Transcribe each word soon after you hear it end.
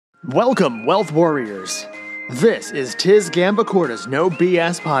Welcome, Wealth Warriors. This is Tiz Gambacorta's No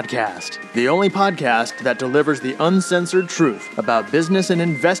BS podcast, the only podcast that delivers the uncensored truth about business and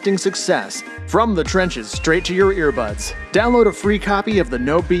investing success from the trenches straight to your earbuds. Download a free copy of the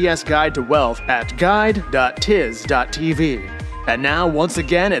No BS Guide to Wealth at guide.tiz.tv. And now, once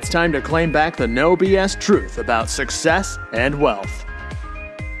again, it's time to claim back the No BS truth about success and wealth.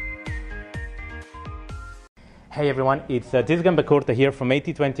 Hey everyone, it's Tiz Gambacorta here from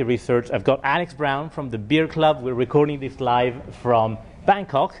 80/20 Research. I've got Alex Brown from the Beard Club. We're recording this live from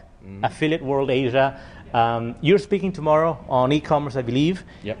Bangkok, Affiliate World Asia. You're speaking tomorrow on e-commerce, I believe.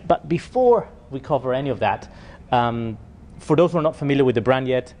 Yep. But before we cover any of that, for those who are not familiar with the brand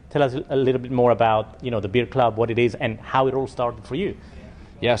yet, tell us a little bit more about the Beard Club, what it is, and how it all started for you.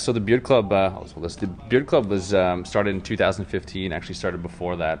 Yeah, so the Beard Club, the Beard Club was started in 2015. Actually, started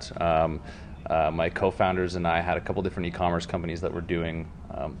before that. My co-founders and I had a couple different e-commerce companies that were doing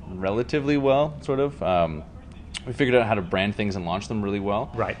relatively well, sort of. We figured out how to brand things and launch them really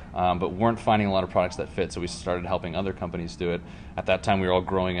well, Right. But weren't finding a lot of products that fit, so we started helping other companies do it. At that time, we were all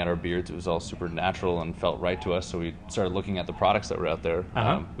growing out our beards. It was all super natural and felt right to us, so we started looking at the products that were out there.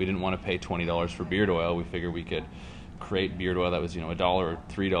 We didn't want to pay $20 for beard oil. We figured we could create beard oil that was $1 or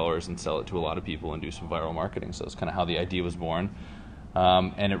 $3 and sell it to a lot of people and do some viral marketing. So that's kind of how the idea was born.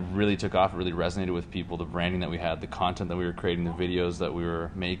 And it really took off. It really resonated with people. The branding that we had, the content that we were creating, the videos that we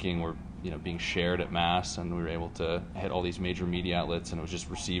were making were being shared at mass, and we were able to hit all these major media outlets, and it was just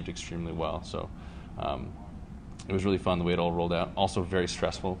received extremely well. So it was really fun the way it all rolled out. Also very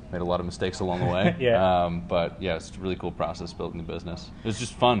stressful. Made a lot of mistakes along the way. Yeah. But yeah, it's a really cool process building the business. It was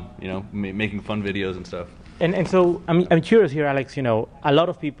just fun, making fun videos and stuff. And so I'm curious here, Alex. A lot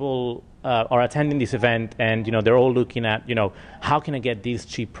of people are attending this event, and they're all looking at how can I get this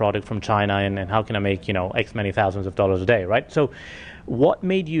cheap product from China, and how can I make X many thousands of dollars a day, right? So, what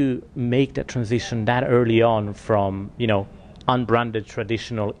made you make that transition that early on from unbranded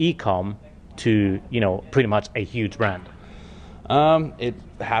traditional e-com to pretty much a huge brand? It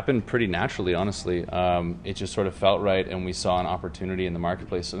happened pretty naturally, honestly. It just sort of felt right, and we saw an opportunity in the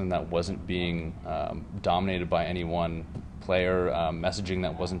marketplace, something that wasn't being dominated by any one player, messaging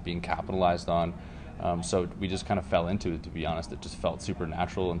that wasn't being capitalized on. So we just kind of fell into it, to be honest. It just felt super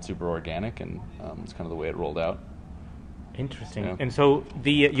natural and super organic, and it's kind of the way it rolled out. Interesting. Yeah. And so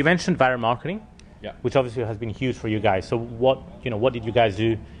you mentioned viral marketing, Yeah. which obviously has been huge for you guys. So what did you guys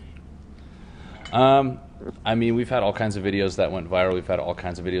do? We've had all kinds of videos that went viral. We've had all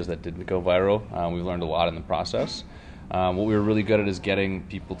kinds of videos that didn't go viral. We've learned a lot in the process. What we were really good at is getting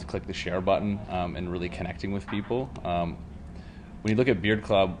people to click the share button and really connecting with people. When you look at Beard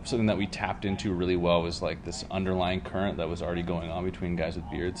Club, something that we tapped into really well was like this underlying current that was already going on between guys with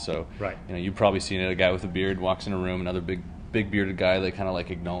beards. So, Right. You've probably seen it. A guy with a beard walks in a room, another big bearded guy. They kind of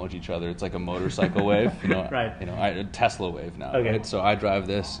like acknowledge each other. It's like a motorcycle wave. Right. A Tesla wave now. Okay. Right? So I drive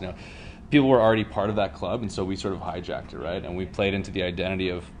this. People were already part of that club, and so we sort of hijacked it, right? And we played into the identity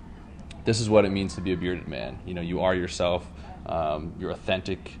of this is what it means to be a bearded man. You are yourself. You're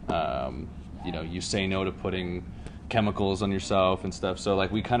authentic. You say no to putting chemicals on yourself and stuff. So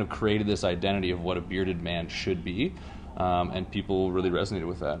we kind of created this identity of what a bearded man should be, and people really resonated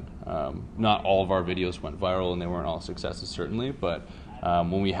with that. Not all of our videos went viral, and they weren't all successes, certainly, but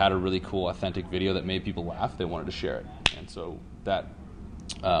when we had a really cool, authentic video that made people laugh, they wanted to share it. And so that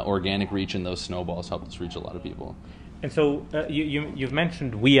organic reach and those snowballs helped us reach a lot of people. And so you've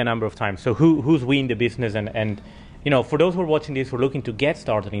mentioned we a number of times. So who's we in the business, and for those who are watching this, who are looking to get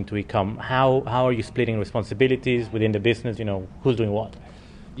started into e-com, how are you splitting responsibilities within the business? Who's doing what?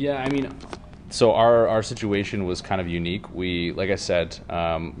 Yeah, so our situation was kind of unique. We, like I said,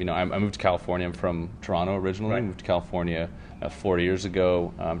 I moved to California. I'm from Toronto originally. Right. I moved to California 4 years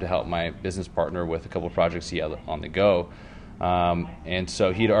ago to help my business partner with a couple of projects he had on the go. And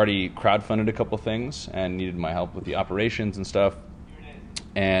so he'd already crowdfunded a couple things and needed my help with the operations and stuff.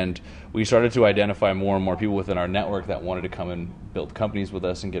 And we started to identify more and more people within our network that wanted to come and build companies with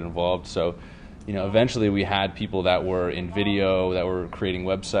us and get involved. So, eventually we had people that were in video, that were creating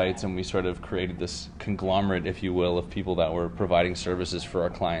websites, and we sort of created this conglomerate, if you will, of people that were providing services for our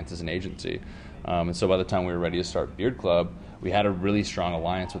clients as an agency. And so by the time we were ready to start Beard Club, we had a really strong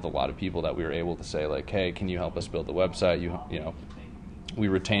alliance with a lot of people that we were able to say, hey, can you help us build the website? We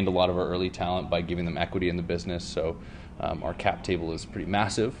retained a lot of our early talent by giving them equity in the business. So our cap table is pretty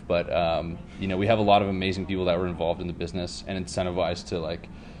massive, but we have a lot of amazing people that were involved in the business and incentivized to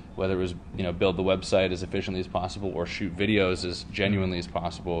whether it was build the website as efficiently as possible or shoot videos as genuinely as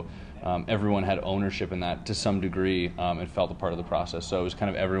possible. Everyone had ownership in that to some degree and felt a part of the process. So it was kind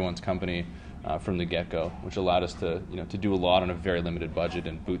of everyone's company. from the get-go, which allowed us to to do a lot on a very limited budget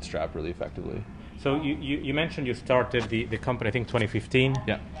and bootstrap really effectively. So you mentioned you started the company, I think 2015.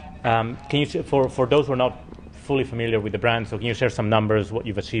 Yeah. Can you for those who are not fully familiar with the brand, so can you share some numbers, what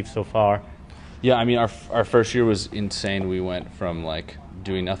you've achieved so far? Yeah, I mean our first year was insane. We went from like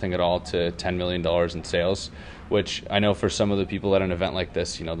doing nothing at all to $10 million in sales, which I know for some of the people at an event like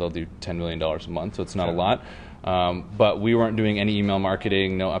this, they'll do $10 million a month, so it's not a lot. But we weren't doing any email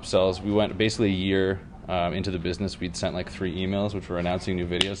marketing, no upsells. We went basically a year into the business. We'd sent like 3 emails, which were announcing new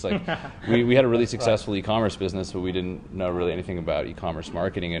videos. Like we had a really successful e-commerce business, but we didn't know really anything about e-commerce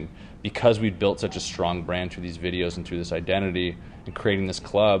marketing. And because we'd built such a strong brand through these videos and through this identity and creating this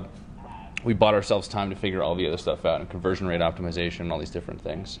club, we bought ourselves time to figure all the other stuff out and conversion rate optimization and all these different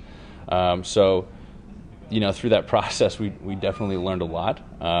things. So through that process, we definitely learned a lot.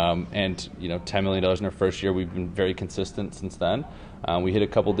 And $10 million in our first year, we've been very consistent since then. We hit a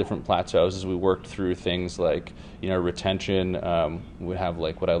couple different plateaus as we worked through things like retention. We have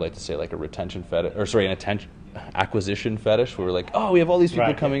like what I like to say like a retention fetish, or sorry, an acquisition fetish. Where we're like, oh, we have all these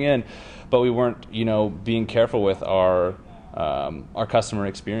people coming in, but we weren't being careful with our customer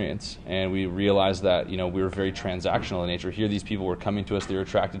experience, and we realized that we were very transactional in nature. Here, these people were coming to us; they were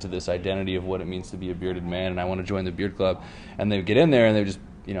attracted to this identity of what it means to be a bearded man, and I want to join the beard club. And they'd get in there, and they just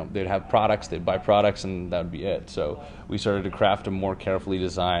they'd have products, they'd buy products, and that would be it. So we started to craft a more carefully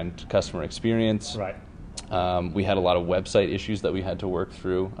designed customer experience. Right. We had a lot of website issues that we had to work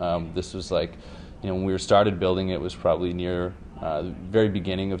through. This was like, when we started building it was probably near the very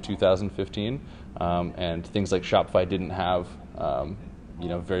beginning of 2015. And things like Shopify didn't have,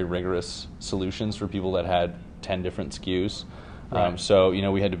 very rigorous solutions for people that had 10 different SKUs. Right. So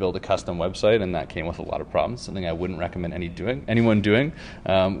we had to build a custom website, and that came with a lot of problems. Something I wouldn't recommend anyone doing.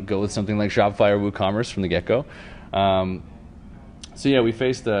 Go with something like Shopify or WooCommerce from the get-go. So yeah, we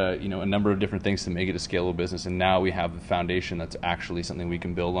faced a number of different things to make it a scalable business, and now we have a foundation that's actually something we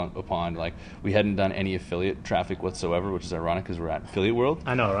can build upon. Like, we hadn't done any affiliate traffic whatsoever, which is ironic because we're at Affiliate World.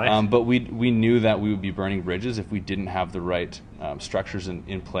 I know, right? But we knew that we would be burning bridges if we didn't have the right structures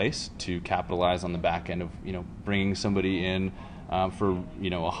in place to capitalize on the back end of bringing somebody in for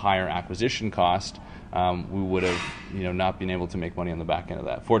a higher acquisition cost. We would have not been able to make money on the back end of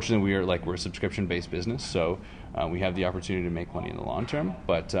that. Fortunately, we're a subscription-based business, so we have the opportunity to make money in the long term.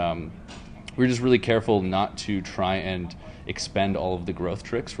 But we're just really careful not to try and expend all of the growth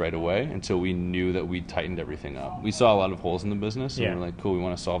tricks right away until we knew that we'd tightened everything up. We saw a lot of holes in the business, and we're like, cool, we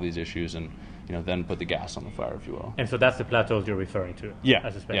want to solve these issues and then put the gas on the fire, if you will. And so that's the plateaus you're referring to. Yeah, I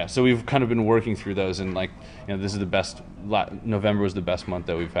suspect. yeah. So we've kind of been working through those, and this is the best. November was the best month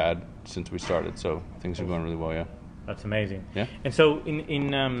that we've had since we started. So things are going really well. Yeah. That's amazing. Yeah. And so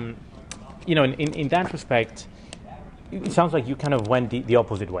in that respect, it sounds like you kind of went the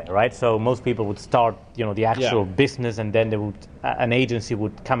opposite way, right? So most people would start, the actual business, and then an agency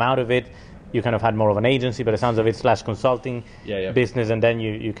would come out of it. You kind of had more of an agency, but it sounds of it / consulting business, and then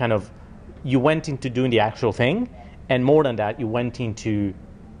you went into doing the actual thing, and more than that, you went into,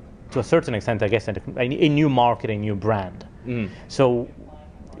 to a certain extent, I guess, a new market, a new brand. So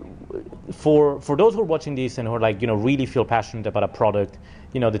for those who are watching this and who are really feel passionate about a product,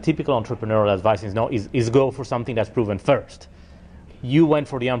 the typical entrepreneurial advice is go for something that's proven first. You went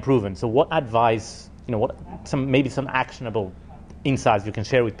for the unproven. So what advice, maybe some actionable insights you can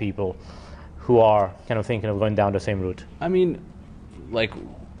share with people who are kind of thinking of going down the same route? I mean,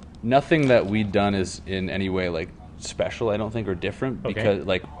 nothing that we've done is in any way special, I don't think, or different, because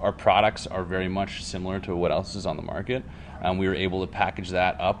our products are very much similar to what else is on the market. We were able to package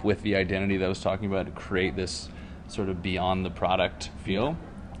that up with the identity that I was talking about to create this sort of beyond the product feel.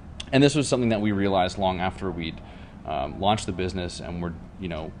 And this was something that we realized long after we'd launched the business, and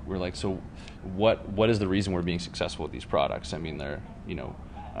we're like, so what is the reason we're being successful with these products? I mean, they're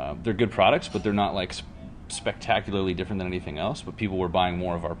good products, but they're not spectacularly different than anything else, but people were buying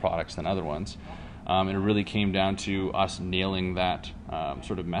more of our products than other ones. And it really came down to us nailing that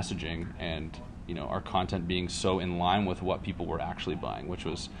sort of messaging, and our content being so in line with what people were actually buying, which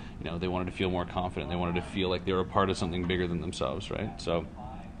was, they wanted to feel more confident. They wanted to feel like they were a part of something bigger than themselves, right? So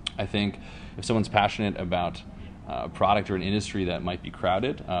I think if someone's passionate about a product or an industry that might be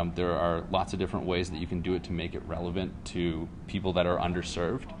crowded, there are lots of different ways that you can do it to make it relevant to people that are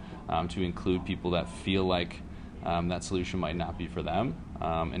underserved, to include people that feel like that solution might not be for them.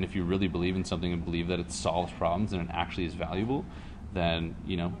 And if you really believe in something and believe that it solves problems and it actually is valuable, then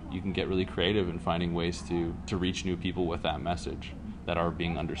you can get really creative in finding ways to reach new people with that message that are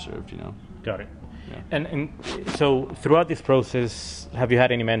being underserved. Got it. Yeah. And so throughout this process, have you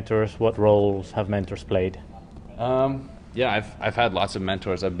had any mentors? What roles have mentors played? Yeah, I've had lots of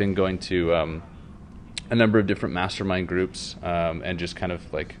mentors. I've been going to a number of different mastermind groups, and just kind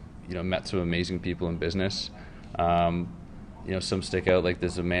of like, met some amazing people in business. Some stick out, like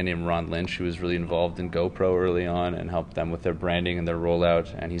there's a man named Ron Lynch who was really involved in GoPro early on and helped them with their branding and their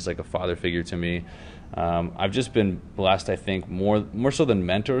rollout, and he's like a father figure to me. I've just been blessed, I think, more so than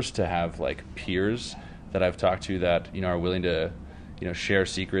mentors, to have like peers that I've talked to that are willing to share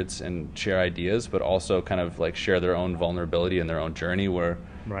secrets and share ideas, but also kind of like share their own vulnerability and their own journey, where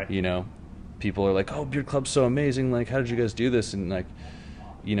right. People are like, oh, Beard Club's so amazing, like how did you guys do this? And like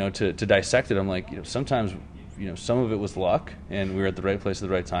to dissect it, I'm like, sometimes some of it was luck and we were at the right place at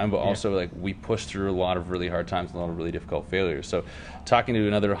the right time, but also like we pushed through a lot of really hard times and a lot of really difficult failures. So talking to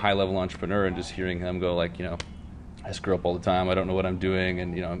another high level entrepreneur and just hearing them go like, I screw up all the time, I don't know what I'm doing,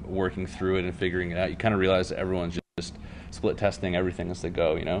 and I'm working through it and figuring it out, you kind of realize that everyone's just split testing everything as they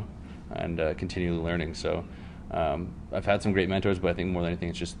go, and continually learning. So I've had some great mentors, but I think more than anything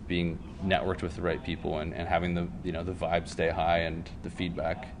it's just being networked with the right people and having the the vibe stay high and the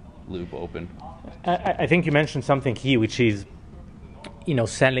feedback loop open. I think you mentioned something key, which is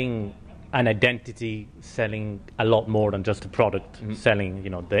selling an identity, selling a lot more than just a product, selling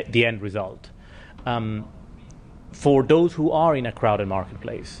the end result. For those who are in a crowded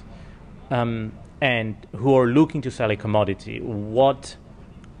marketplace and who are looking to sell a commodity, what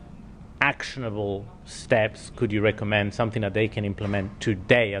actionable steps could you recommend, something that they can implement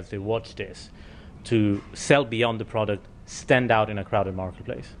today as they watch this, to sell beyond the product, stand out in a crowded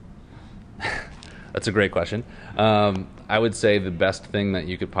marketplace? That's a great question. I would say the best thing that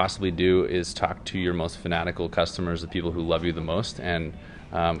you could possibly do is talk to your most fanatical customers, the people who love you the most, and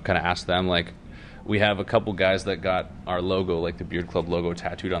kind of ask them, like, we have a couple guys that got our logo, like the Beard Club logo,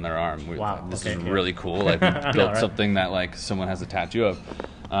 tattooed on their arm. Wow. This is really cool. Like, we built something that like someone has a tattoo of.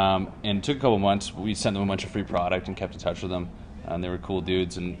 And it took a couple months. We sent them a bunch of free product and kept in touch with them. And they were cool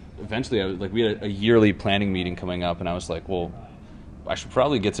dudes. And eventually, we had a yearly planning meeting coming up, and I was like, well, I should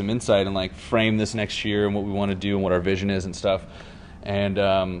probably get some insight and like frame this next year and what we want to do and what our vision is and stuff. And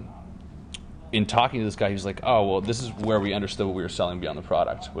in talking to this guy, he was like, oh, well, this is where we understood what we were selling beyond the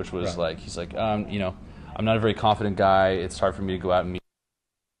product, which was like, he's like, I'm not a very confident guy. It's hard for me to go out and meet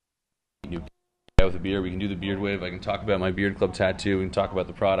new guy with a beard. We can do the beard wave. I can talk about my Beard Club tattoo. We can talk about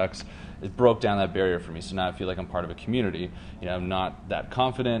the products. It broke down that barrier for me. So now I feel like I'm part of a community. I'm not that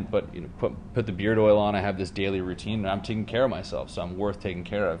confident, but put the beard oil on. I have this daily routine, and I'm taking care of myself. So I'm worth taking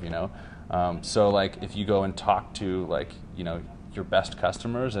care of. So like if you go and talk to like your best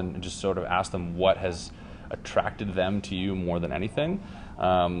customers and just sort of ask them what has attracted them to you more than anything,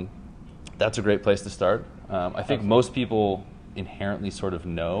 that's a great place to start. I think most people inherently sort of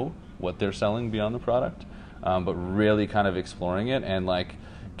know what they're selling beyond the product, but really kind of exploring it and like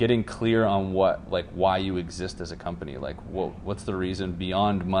getting clear on why you exist as a company. Like what's the reason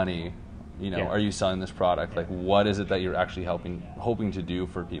beyond money? Are you selling this product? Like what is it that you're actually hoping to do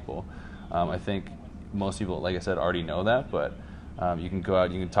for people? I think most people, like I said, already know that, but you can go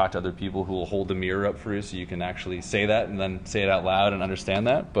out, you can talk to other people who will hold the mirror up for you so you can actually say that and then say it out loud and understand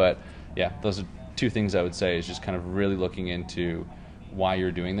that. But yeah, those are two things I would say, is just kind of really looking into why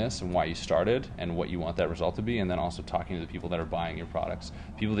you're doing this and why you started and what you want that result to be, and then also talking to the people that are buying your products.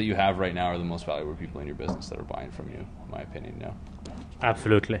 People that you have right now are the most valuable people in your business that are buying from you, in my opinion.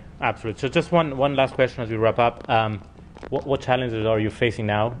 Absolutely. So just one last question as we wrap up. What challenges are you facing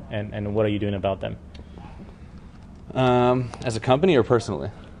now, and what are you doing about them? As a company or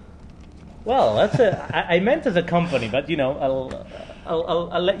personally? Well, I meant as a company, but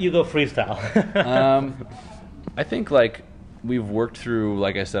I'll let you go freestyle. I think like we've worked through,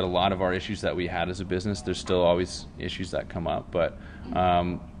 like I said, a lot of our issues that we had as a business. There's still always issues that come up, but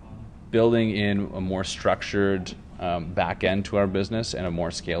building in a more structured back end to our business and a more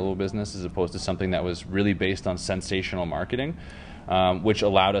scalable business, as opposed to something that was really based on sensational marketing, which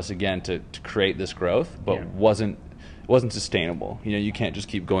allowed us again to create this growth, but wasn't sustainable. You can't just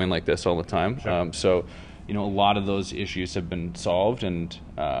keep going like this all the time. Sure. So a lot of those issues have been solved, and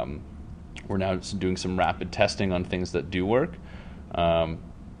we're now doing some rapid testing on things that do work.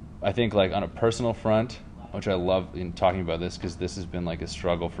 I think like on a personal front, which I love in talking about this because this has been like a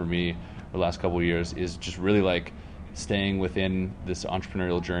struggle for me the last couple of years, is just really like staying within this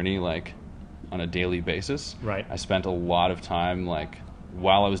entrepreneurial journey like on a daily basis. Right. I spent a lot of time like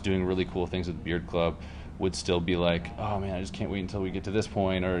while I was doing really cool things with the Beard Club, would still be like, oh man, I just can't wait until we get to this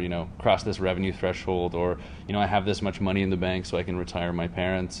point, or cross this revenue threshold, or I have this much money in the bank so I can retire my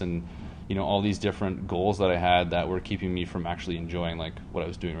parents, and all these different goals that I had that were keeping me from actually enjoying like what I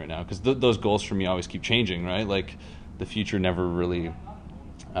was doing right now, because those goals for me always keep changing, right? Like the future never really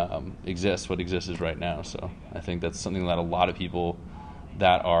exists. What exists is right now. So I think that's something that a lot of people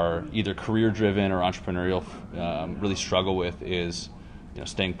that are either career-driven or entrepreneurial really struggle with is,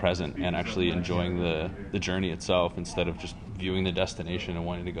 staying present and actually enjoying the journey itself instead of just viewing the destination and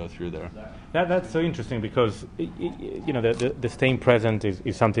wanting to go through there. That's so interesting because the staying present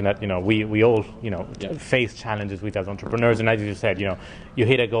is something that we all face challenges with as entrepreneurs, and as you said, you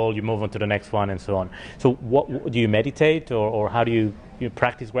hit a goal, you move on to the next one, and so on. So what do you meditate, or how do you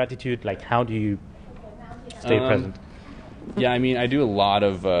practice gratitude? Like, how do you stay present? Yeah, I mean, I do a lot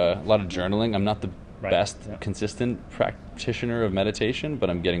of journaling. I'm not the best consistent practitioner of meditation, but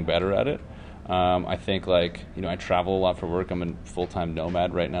I'm getting better at it. I think I travel a lot for work. I'm a full-time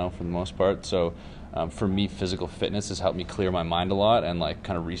nomad right now for the most part. So for me, physical fitness has helped me clear my mind a lot and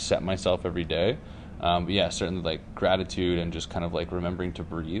kind of reset myself every day. But yeah, certainly gratitude and just kind of remembering to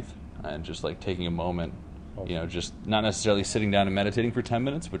breathe and just taking a moment, just not necessarily sitting down and meditating for 10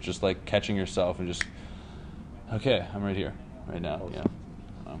 minutes, but just catching yourself and just, okay, I'm right here, right now. Yeah.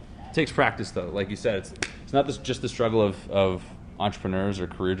 It takes practice, though. Like you said, it's not just the struggle of entrepreneurs or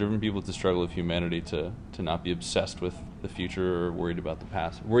career-driven people. It's the struggle of humanity to not be obsessed with the future or worried about the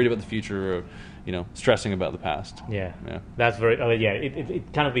past, worried about the future, or stressing about the past. Yeah. That's very.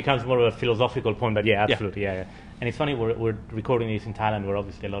 It kind of becomes more of a philosophical point, but absolutely, yeah. And it's funny, we're recording this in Thailand, where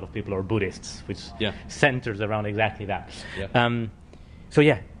obviously a lot of people are Buddhists, which centers around exactly that.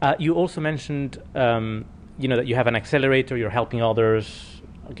 Yeah. You also mentioned that you have an accelerator. You're helping others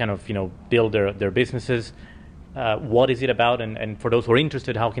kind of build their businesses. What is it about, and for those who are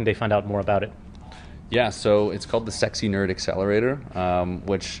interested, how can they find out more about it? Yeah, so it's called the Sexy Nerd Accelerator,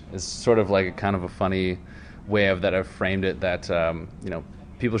 which is sort of a kind of a funny way that I've framed it, that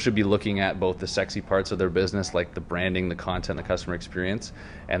people should be looking at both the sexy parts of their business, like the branding, the content, the customer experience,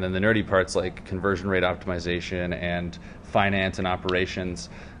 and then the nerdy parts like conversion rate optimization and finance and operations,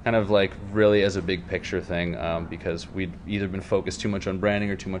 kind of really as a big picture thing, because we'd either been focused too much on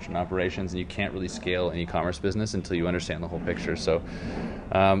branding or too much on operations, and you can't really scale an e-commerce business until you understand the whole picture. So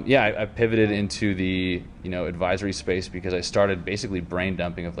I pivoted into the advisory space because I started basically brain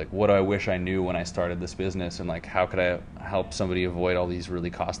dumping of what do I wish I knew when I started this business, and how could I help somebody avoid all these really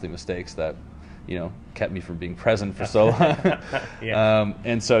costly mistakes that kept me from being present for so long.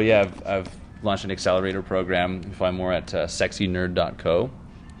 And so I've launched an accelerator program. You can find more at sexynerd.co.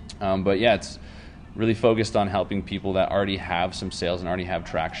 But it's really focused on helping people that already have some sales and already have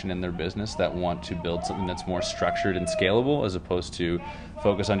traction in their business that want to build something that's more structured and scalable, as opposed to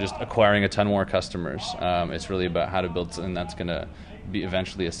focus on just acquiring a ton more customers. It's really about how to build something that's going to be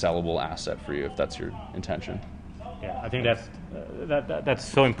eventually a sellable asset for you, if that's your intention. Yeah, I think that's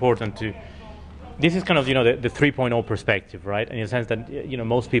so important to. This is kind of the 3.0 perspective, right? In the sense that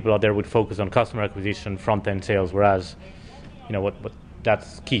most people out there would focus on customer acquisition, front-end sales, whereas what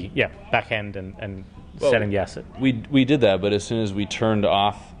that's key. Yeah, back end and selling the asset. We did that, but as soon as we turned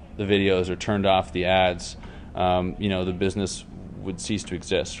off the videos or turned off the ads, the business would cease to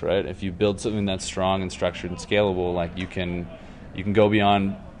exist, right? If you build something that's strong and structured and scalable, you can go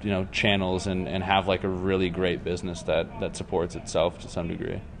beyond channels and have a really great business that supports itself to some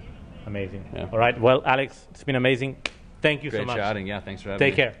degree. Amazing. Yeah. All right. Well, Alex, it's been amazing. Thank you so much. Great chatting. Yeah, thanks for having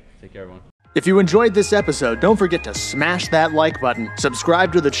me. Take care. Take care, everyone. If you enjoyed this episode, don't forget to smash that like button,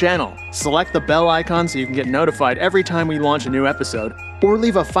 subscribe to the channel, select the bell icon so you can get notified every time we launch a new episode, or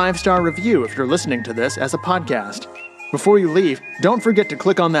leave a 5-star review if you're listening to this as a podcast. Before you leave, don't forget to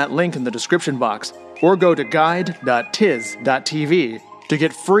click on that link in the description box, or go to guide.tiz.tv to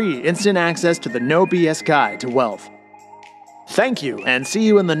get free instant access to the No BS Guide to Wealth. Thank you, and see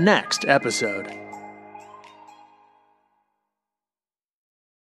you in the next episode.